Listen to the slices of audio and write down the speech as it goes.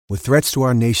With threats to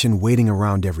our nation waiting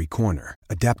around every corner,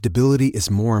 adaptability is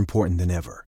more important than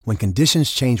ever. When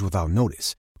conditions change without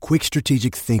notice, quick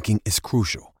strategic thinking is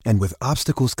crucial. And with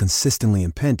obstacles consistently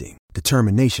impending,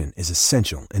 determination is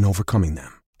essential in overcoming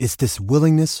them. It's this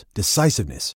willingness,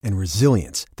 decisiveness, and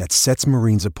resilience that sets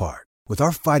Marines apart. With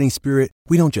our fighting spirit,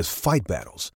 we don't just fight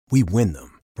battles, we win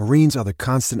them. Marines are the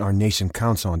constant our nation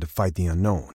counts on to fight the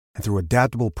unknown. And through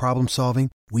adaptable problem solving,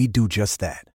 we do just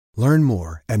that. Learn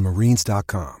more at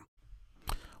marines.com.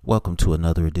 Welcome to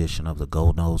another edition of the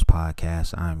Gold Nose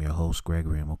Podcast. I'm your host,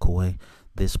 Gregory McCoy.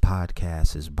 This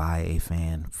podcast is by a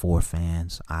fan for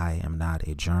fans. I am not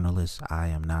a journalist. I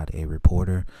am not a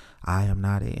reporter. I am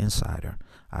not an insider.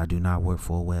 I do not work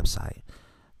for a website.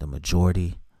 The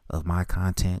majority of my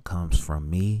content comes from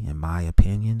me, in my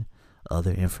opinion.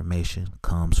 Other information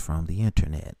comes from the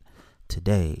internet.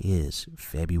 Today is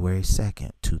February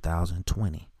 2nd,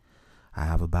 2020. I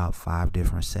have about 5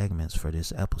 different segments for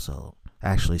this episode.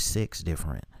 Actually, 6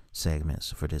 different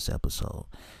segments for this episode.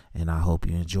 And I hope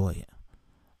you enjoy it.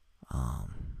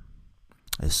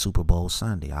 It's Super Bowl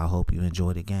Sunday. I hope you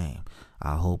enjoy the game.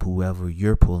 I hope whoever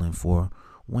you're pulling for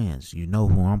wins. You know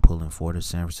who I'm pulling for, the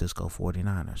San Francisco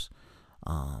 49ers.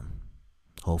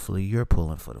 Hopefully you're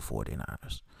pulling for the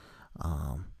 49ers.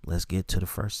 Let's get to the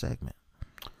first segment.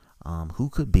 Who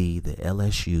could be the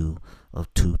LSU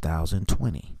of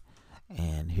 2020?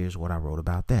 And here's what I wrote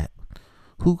about that.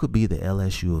 Who could be the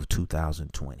LSU of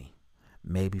 2020?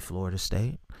 Maybe Florida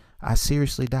State? I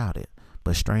seriously doubt it,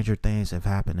 but stranger things have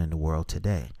happened in the world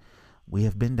today. We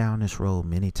have been down this road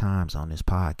many times on this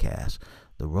podcast.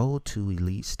 The road to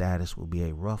elite status will be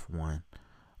a rough one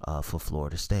for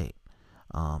Florida State.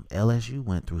 LSU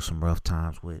went through some rough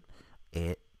times with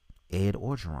Ed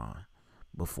Orgeron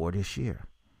before this year.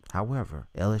 However,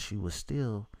 LSU was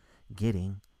still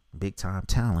getting big-time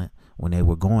talent when they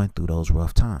were going through those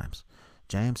rough times.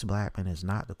 James Blackman is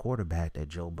not the quarterback that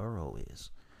Joe Burrow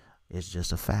is. It's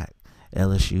just a fact.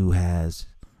 LSU has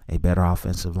a better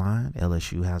offensive line.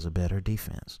 LSU has a better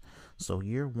defense. So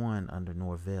year one under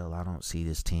Norvell, I don't see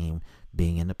this team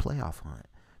being in the playoff hunt.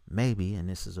 Maybe, and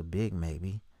this is a big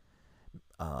maybe,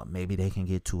 maybe they can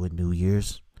get to a New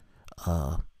Year's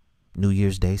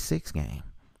Day 6 game.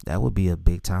 That would be a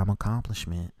big-time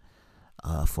accomplishment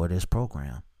for this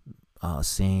program.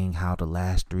 Seeing how the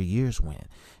last 3 years went.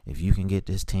 If you can get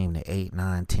this team to 8,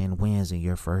 9, 10 wins in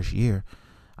your first year,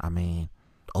 I mean,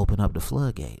 open up the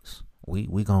floodgates.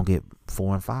 We gonna get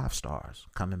 4 and 5 stars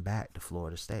coming back to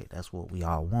Florida State. That's what we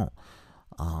all want.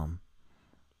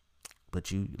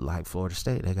 But you, like Florida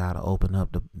State, they gotta open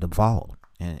up the vault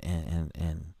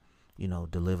and you know,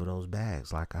 deliver those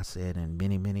bags, like I said in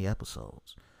many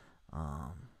episodes.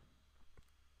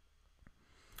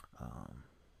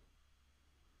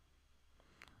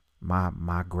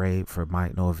 My grade for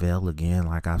Mike Norvell, again,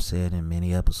 like I've said in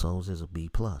many episodes, is a B+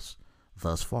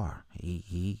 thus far.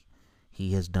 He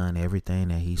has done everything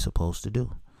that he's supposed to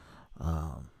do.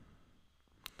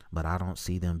 But I don't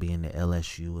see them being the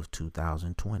LSU of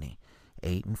 2020.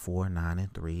 8-4,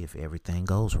 9-3 if everything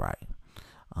goes right.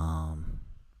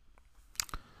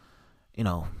 You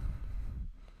know,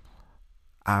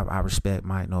 I respect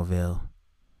Mike Norvell.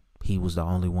 He was the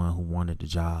only one who wanted the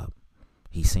job.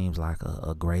 He seems like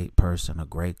a great person, a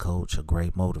great coach, a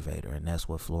great motivator, and that's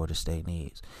what Florida State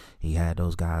needs. He had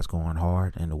those guys going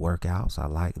hard in the workouts. I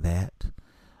like that.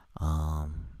 I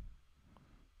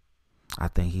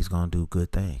think he's going to do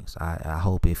good things. I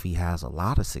hope if he has a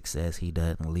lot of success, he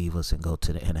doesn't leave us and go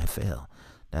to the NFL.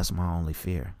 That's my only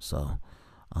fear. So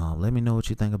let me know what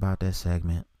you think about that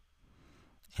segment.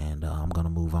 And I'm going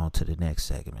to move on to the next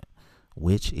segment,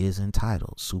 which is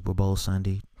entitled Super Bowl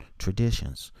Sunday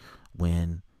Traditions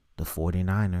when the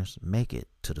 49ers make it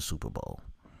to the Super Bowl.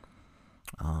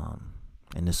 And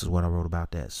this is what I wrote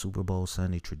about that. Super Bowl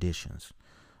Sunday Traditions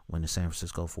when the San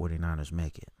Francisco 49ers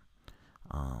make it.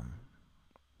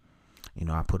 You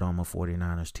know, I put on my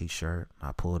 49ers t-shirt.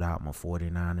 I pulled out my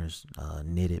 49ers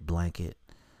knitted blanket.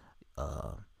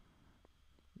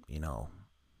 You know,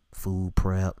 food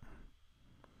prep,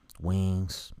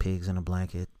 wings, pigs in a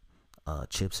blanket,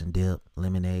 chips and dip,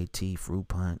 lemonade, tea, fruit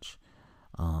punch.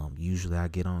 Usually I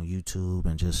get on YouTube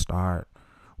and just start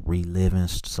reliving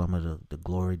some of the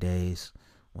glory days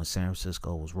when San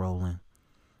Francisco was rolling.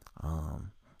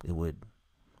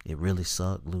 It really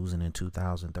sucked losing in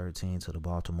 2013 to the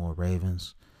Baltimore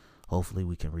Ravens. Hopefully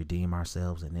we can redeem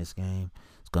ourselves in this game.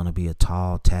 It's going to be a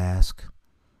tall task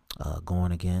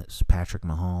going against Patrick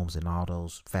Mahomes and all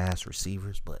those fast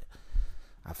receivers, but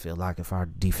I feel like if our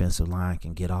defensive line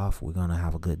can get off, we're going to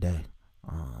have a good day.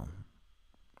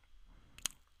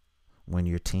 When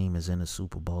your team is in the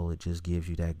Super Bowl, it just gives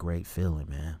you that great feeling,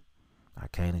 man. I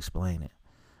can't explain it.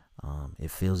 It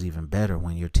feels even better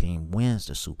when your team wins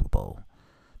the Super Bowl.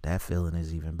 That feeling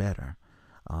is even better.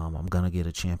 I'm going to get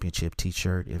a championship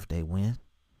t-shirt if they win.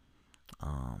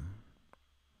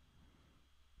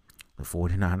 The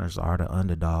 49ers are the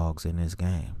underdogs in this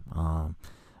game.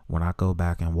 When I go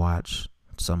back and watch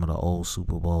some of the old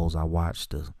Super Bowls, I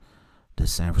watched the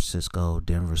San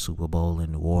Francisco-Denver Super Bowl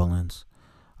in New Orleans.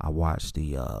 I watched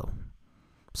the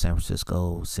San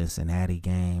Francisco-Cincinnati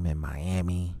game in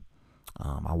Miami.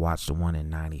 I watched the one in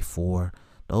 94.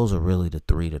 Those are really the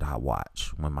three that I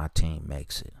watch when my team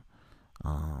makes it.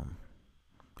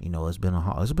 It's been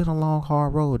a long,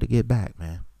 hard road to get back,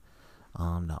 man.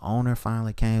 The owner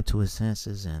finally came to his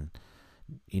senses and,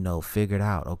 figured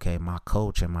out, okay, my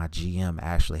coach and my GM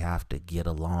actually have to get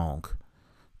along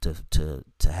to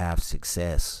have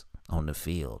success on the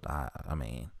field. I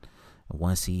mean,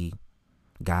 once he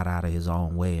got out of his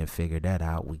own way and figured that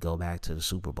out, we go back to the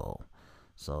Super Bowl.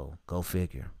 So go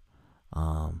figure.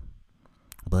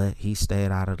 But he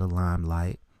stayed out of the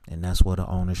limelight, and that's what an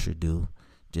owner should do.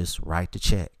 Just write the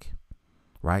check.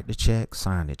 Write the check,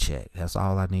 sign the check. That's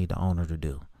all I need the owner to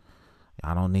do.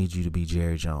 I don't need you to be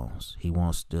Jerry Jones. He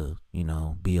wants to,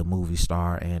 be a movie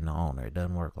star and the owner. It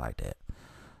doesn't work like that.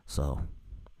 So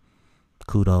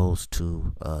kudos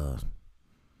to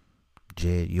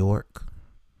Jed York,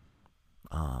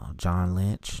 John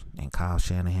Lynch, and Kyle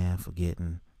Shanahan for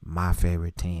getting my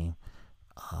favorite team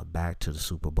back to the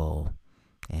Super Bowl.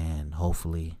 And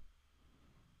hopefully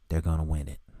they're going to win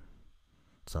it.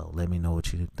 So let me know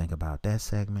what you think about that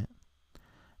segment.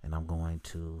 And I'm going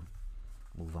to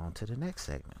move on to the next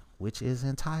segment, which is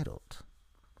entitled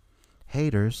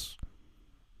Haters.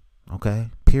 Okay,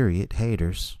 period.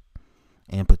 Haters.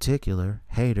 In particular,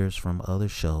 haters from other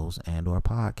shows and or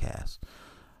podcasts.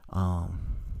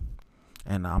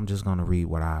 And I'm just going to read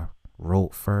what I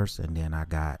wrote first, and then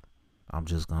I'm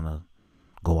just going to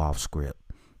go off script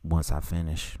once I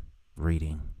finish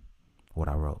reading what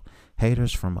I wrote.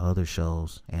 Haters from other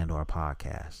shows and or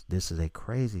podcasts. This is a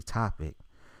crazy topic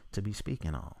to be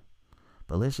speaking on.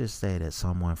 But let's just say that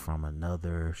someone from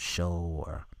another show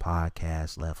or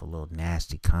podcast left a little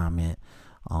nasty comment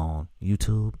on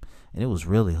YouTube, and it was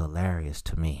really hilarious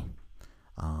to me.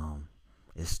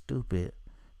 It's stupid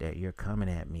that you're coming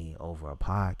at me over a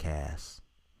podcast,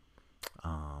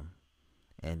 and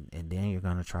then you're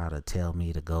gonna try to tell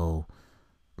me to go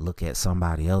look at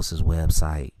somebody else's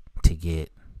website to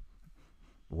get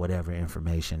whatever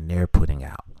information they're putting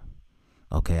out.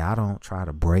 Okay, I don't try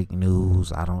to break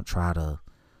news. I don't try to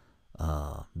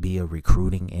be a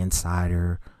recruiting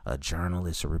insider, a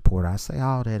journalist, a reporter. I say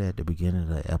all that at the beginning of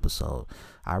the episode.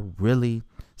 I really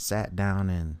sat down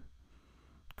and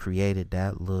created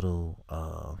that little,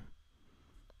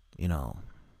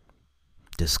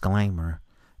 disclaimer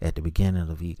at the beginning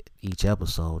of each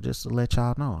episode just to let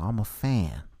y'all know I'm a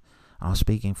fan. I'm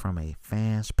speaking from a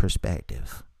fan's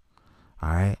perspective. All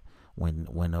right.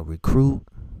 When a recruit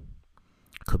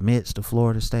commits to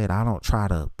Florida State, I don't try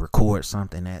to record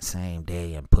something that same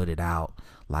day and put it out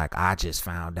like I just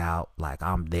found out, like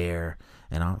I'm there.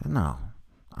 And I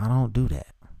don't do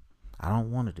that. I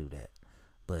don't want to do that.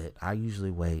 But I usually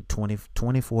wait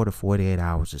 24 to 48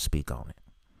 hours to speak on it.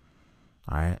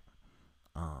 All right.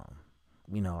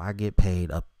 I get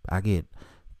paid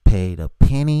a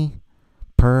penny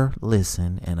per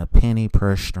listen and a penny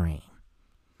per stream.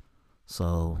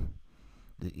 So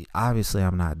obviously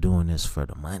I'm not doing this for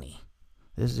the money.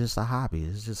 It's just a hobby.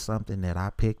 It's just something that I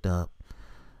picked up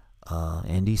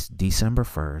in December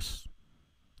 1st,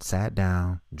 sat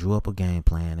down, drew up a game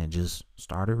plan, and just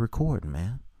started recording,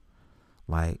 man.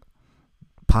 Like,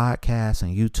 podcast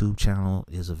and YouTube channel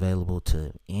is available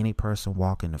to any person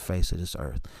walking the face of this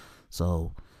earth.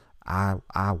 So I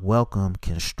welcome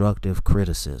constructive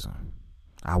criticism.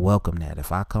 I welcome that.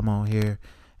 If I come on here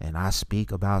and I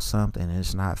speak about something and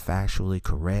it's not factually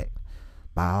correct,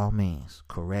 by all means,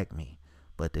 correct me.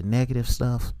 But the negative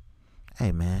stuff,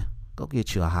 hey man, go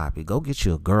get you a hobby. Go get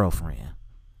you a girlfriend.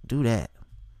 Do that.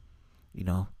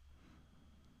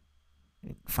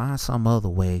 Find some other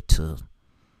way to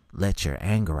let your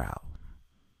anger out.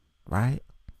 Right?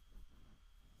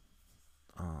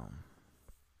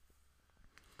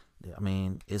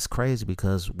 It's crazy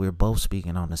because we're both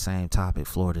speaking on the same topic,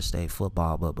 Florida State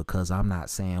football, but because I'm not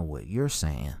saying what you're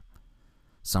saying,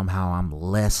 somehow I'm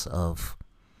less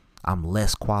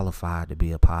qualified to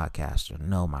be a podcaster.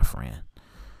 No, my friend.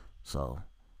 So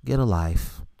get a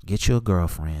life, get you a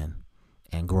girlfriend,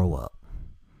 and grow up.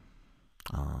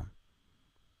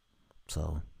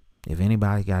 So if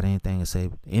anybody got anything to say,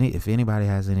 if anybody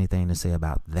has anything to say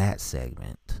about that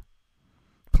segment,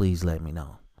 please let me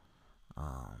know.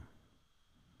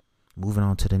 Moving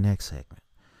on to the next segment.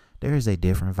 There is a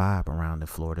different vibe around the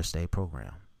Florida State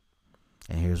program.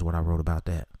 And here's what I wrote about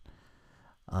that.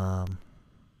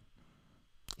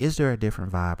 Is there a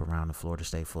different vibe around the Florida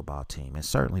State football team? It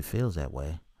certainly feels that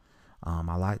way.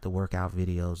 I like the workout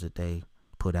videos that they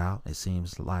put out. It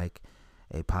seems like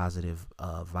a positive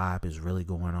vibe is really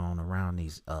going on around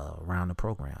around the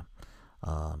program.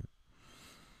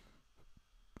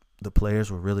 The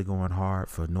players were really going hard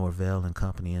for Norvell and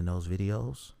company in those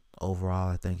videos. Overall,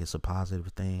 I think it's a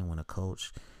positive thing when a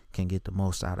coach can get the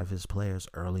most out of his players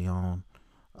early on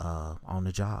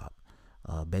the job.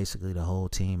 Basically, the whole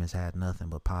team has had nothing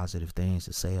but positive things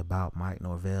to say about Mike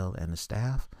Norvell and the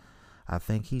staff. I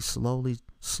think he's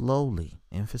slowly,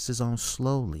 emphasis on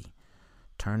slowly,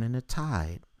 turning the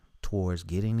tide towards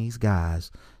getting these guys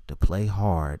to play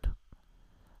hard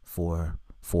for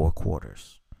 4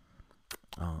 quarters.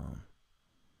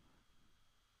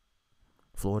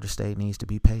 Florida State needs to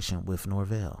be patient with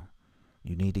Norvell.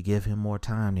 You need to give him more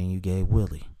time than you gave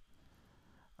Willie.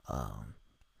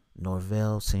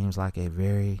 Norvell seems like a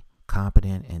very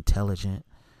competent, intelligent,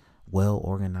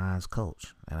 well-organized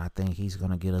coach. And I think he's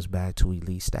going to get us back to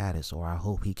elite status, or I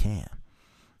hope he can.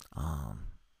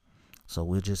 So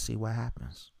we'll just see what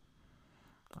happens.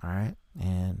 All right.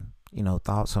 And,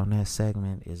 thoughts on that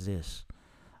segment is this.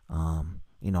 I'm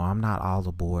not all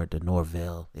aboard the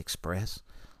Norvell Express.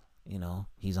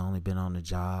 He's only been on the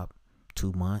job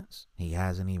 2 months. He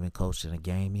hasn't even coached in a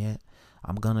game yet.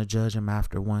 I'm going to judge him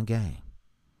after 1 game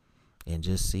and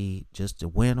just to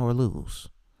win or lose.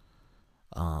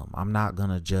 I'm not going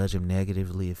to judge him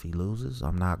negatively if he loses.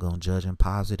 I'm not going to judge him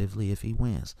positively if he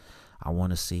wins. I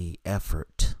want to see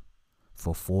effort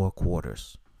for 4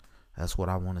 quarters. That's what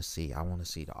I want to see. I want to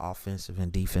see the offensive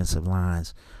and defensive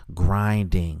lines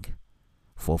grinding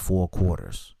for 4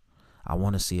 quarters. I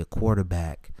want to see a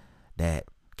quarterback that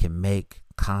can make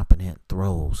competent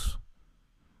throws.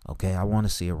 Okay, I want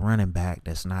to see a running back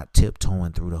that's not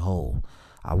tiptoeing through the hole.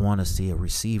 I want to see a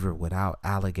receiver without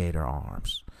alligator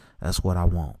arms. That's what I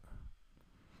want.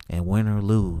 And win or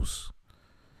lose,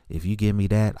 if you give me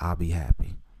that, I'll be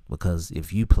happy. Because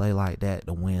if you play like that,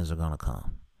 the wins are going to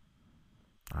come.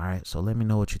 All right, so let me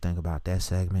know what you think about that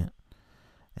segment.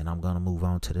 And I'm going to move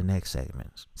on to the next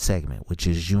segment, which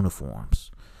is uniforms.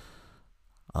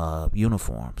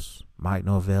 Uniforms. Mike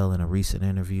Norvell, in a recent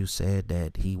interview, said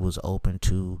that he was open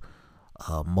to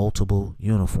multiple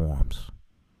uniforms.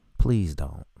 Please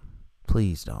don't.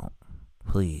 Please don't.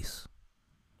 Please.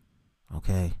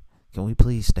 Okay? Can we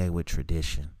please stay with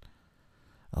tradition?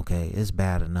 Okay? It's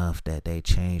bad enough that they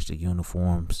changed the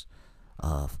uniforms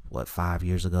 5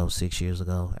 years ago, 6 years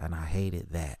ago, and I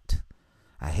hated that.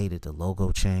 I hated the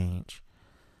logo change.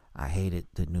 I hated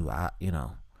the new, I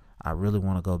really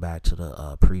want to go back to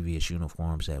the previous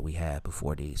uniforms that we had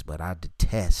before these, but I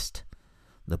detest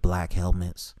the black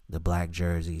helmets, the black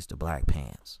jerseys, the black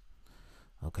pants.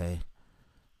 Okay?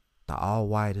 The all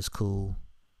white is cool.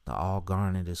 The all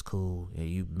garnet is cool. And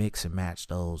you mix and match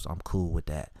those, I'm cool with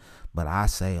that. But I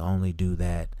say only do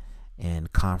that in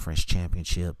conference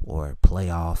championship or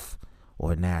playoff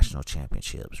or national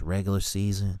championships. Regular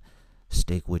season,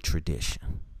 stick with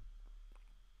tradition.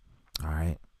 All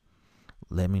right?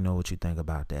 Let me know what you think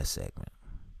about that segment.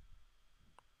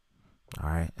 All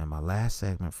right. And my last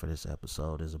segment for this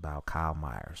episode is about Kyle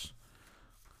Myers,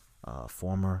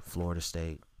 former Florida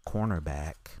State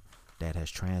cornerback that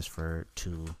has transferred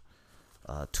to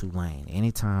Tulane.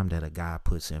 Anytime that a guy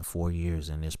puts in 4 years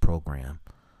in this program,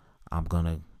 I'm going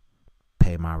to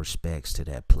pay my respects to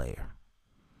that player.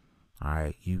 All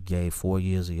right. You gave 4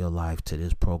 years of your life to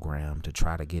this program to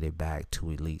try to get it back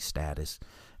to elite status.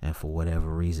 And for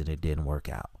whatever reason, it didn't work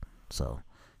out. So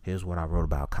here's what I wrote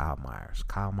about Kyle Myers.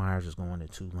 Kyle Myers is going to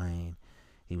Tulane.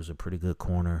 He was a pretty good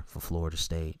corner for Florida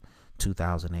State.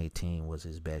 2018 was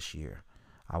his best year.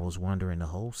 I was wondering the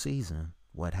whole season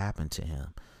what happened to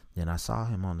him. Then I saw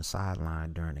him on the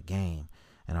sideline during the game,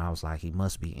 and I was like, he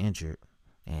must be injured.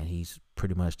 And he's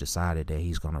pretty much decided that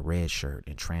he's going to redshirt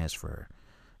and transfer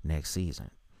next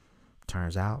season.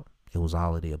 Turns out it was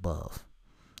all of the above.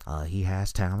 He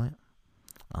has talent.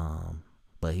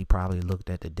 But he probably looked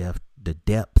at the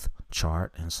depth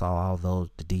chart and saw all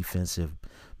the defensive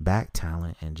back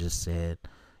talent and just said,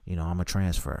 I'm a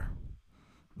transfer.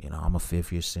 I'm a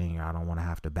 5th-year senior. I don't want to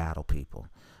have to battle people.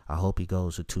 I hope he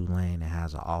goes to Tulane and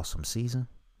has an awesome season.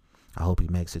 I hope he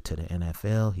makes it to the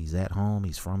NFL. He's at home.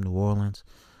 He's from New Orleans.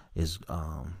 It's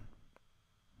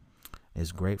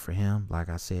great for him. Like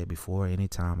I said before,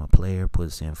 anytime a player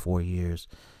puts in 4 years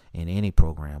in any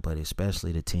program, but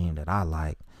especially the team that I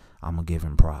like, I'm going to give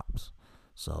him props.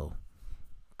 So,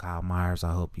 Kyle Myers,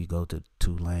 I hope you go to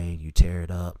Tulane, you tear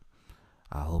it up.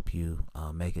 I hope you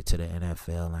make it to the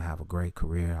NFL and have a great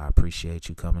career. I appreciate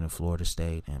you coming to Florida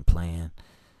State and playing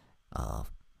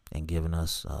and giving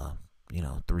us,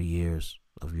 3 years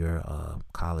of your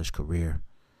college career.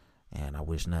 And I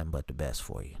wish nothing but the best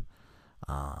for you.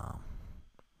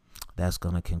 That's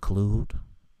going to conclude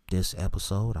this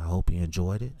episode. I hope you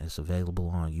enjoyed it. It's available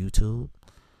on YouTube,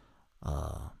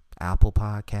 Apple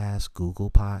Podcasts,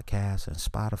 Google Podcasts, and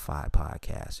Spotify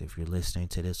Podcasts. If you're listening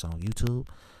to this on YouTube,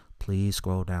 please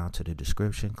scroll down to the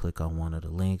description, click on one of the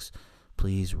links.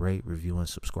 Please rate, review, and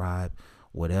subscribe.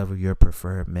 Whatever your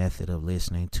preferred method of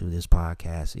listening to this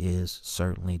podcast is,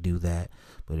 certainly do that.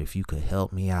 But if you could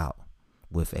help me out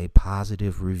with a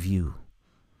positive review,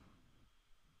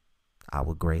 I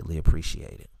would greatly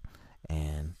appreciate it.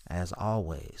 And as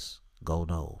always, go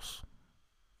Noles.